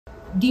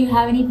do you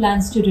have any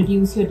plans to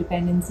reduce your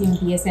dependency on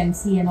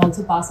TSMC and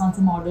also pass on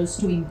some orders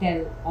to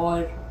Intel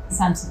or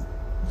Samsung?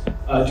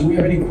 Do we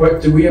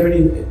have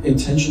any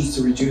intentions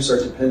to reduce our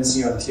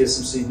dependency on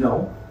TSMC?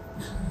 No.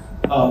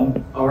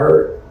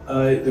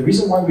 The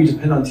reason why we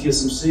depend on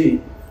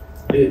TSMC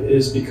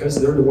is because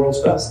they're the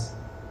world's best,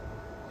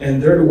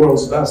 and they're the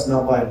world's best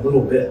not by a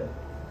little bit.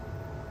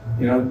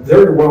 You know,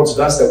 they're the world's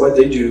best at what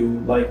they do,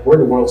 like we're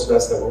the world's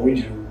best at what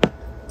we do,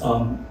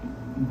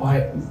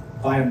 by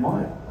a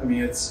mile. I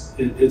mean, it's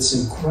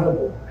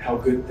incredible how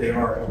good they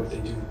are at what they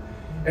do,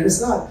 and it's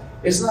not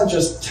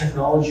just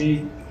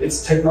technology.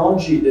 It's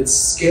technology, it's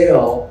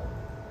scale,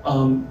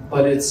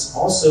 but it's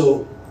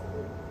also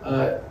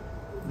the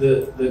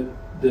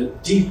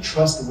deep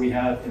trust that we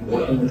have in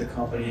working with the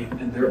company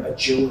and their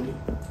agility.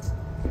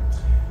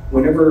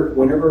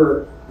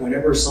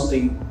 Whenever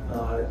something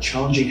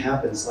challenging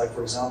happens, like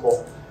for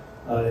example,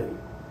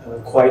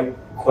 quite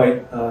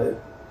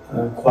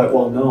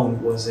well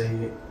known was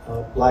a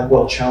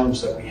Blackwell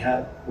challenge that we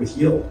had with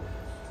yield.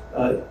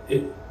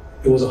 It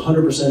was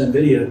 100%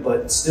 Nvidia,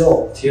 but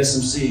still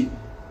TSMC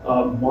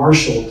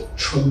marshaled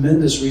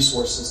tremendous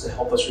resources to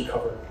help us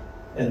recover.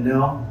 And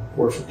now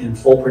we're in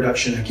full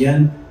production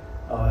again.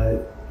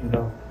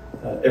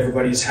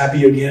 Everybody's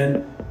happy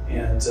again,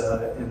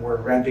 and we're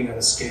ramping at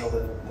a scale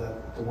that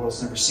the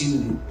world's never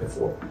seen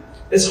before.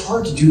 It's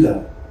hard to do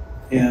that,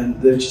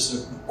 and they're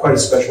just quite a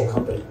special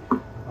company.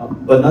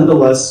 But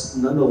nonetheless,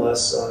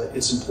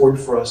 it's important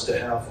for us to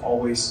have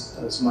always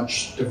as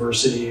much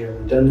diversity and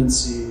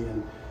redundancy,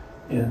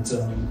 and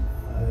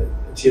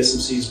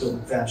TSMC is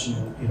building fabs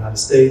in the United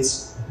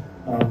States.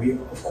 We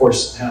of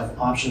course have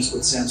options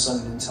with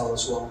Samsung and Intel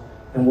as well,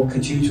 and we'll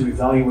continue to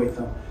evaluate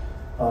them.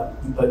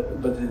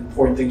 But the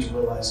important thing to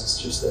realize is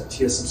just that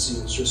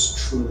TSMC is just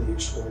truly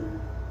extraordinary,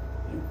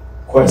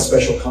 quite a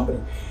special company.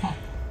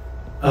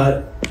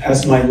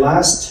 As my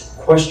last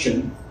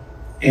question,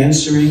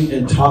 answering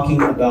and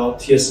talking about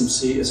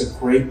TSMC is a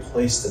great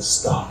place to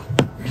stop,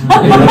 and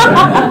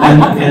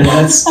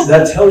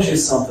that tells you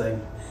something.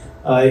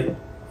 I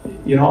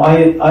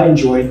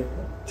enjoy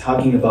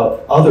talking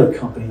about other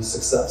companies'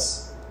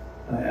 success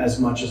as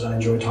much as I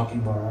enjoy talking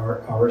about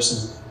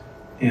ours,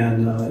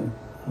 and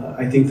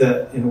I think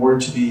that in order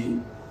to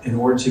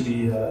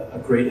be a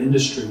great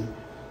industry,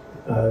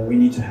 we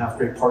need to have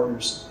great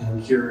partners.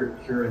 And here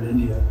in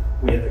India,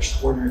 we have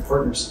extraordinary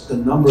partners. The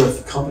number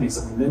of companies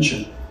that we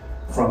mentioned,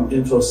 from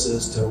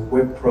Infosys to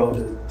Wipro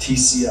to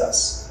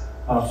TCS,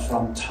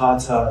 from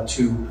Tata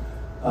to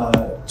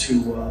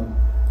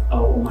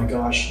oh my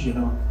gosh,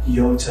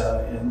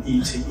 Yota and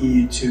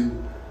E2E to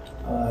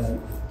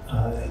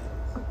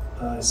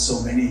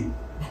so many.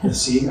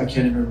 See, I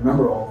can't even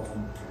remember all of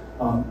them.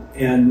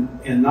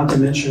 And not to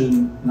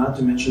mention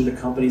the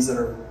companies that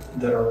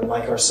are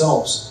like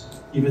ourselves.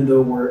 Even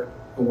though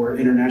we're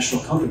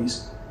international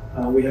companies,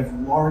 we have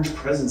large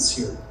presence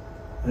here.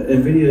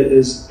 Nvidia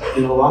is,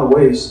 in a lot of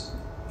ways,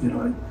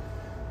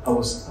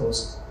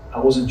 I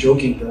wasn't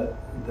joking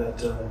that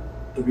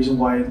the reason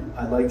why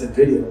I liked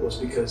Nvidia was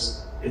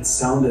because it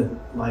sounded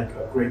like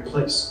a great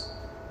place.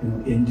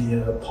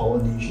 India,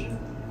 Polynesia,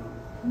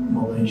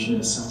 Malaysia.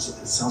 It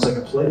sounds like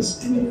a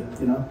place. India,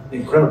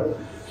 incredible.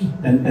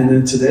 And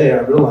then today I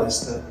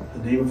realized that the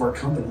name of our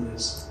company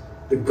is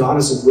the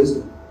Goddess of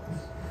Wisdom.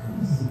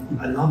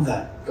 I love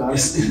that.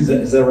 Goddess,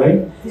 is that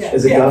right? Yeah.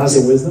 Is it Goddess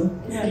of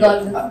Wisdom? Yeah.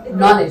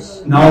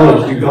 Knowledge.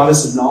 Knowledge, the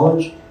Goddess of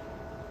Knowledge.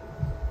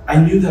 I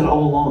knew that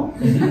all along. I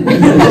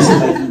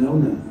didn't know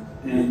that.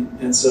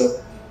 And so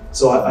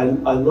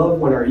I love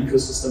when our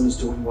ecosystem is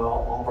doing well,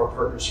 all of our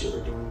partners here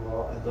are doing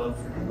well. I love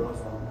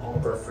all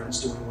of our friends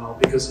doing well,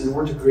 because in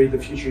order to create the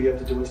future, you have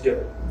to do it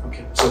together.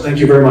 Okay, so thank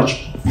you very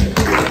much.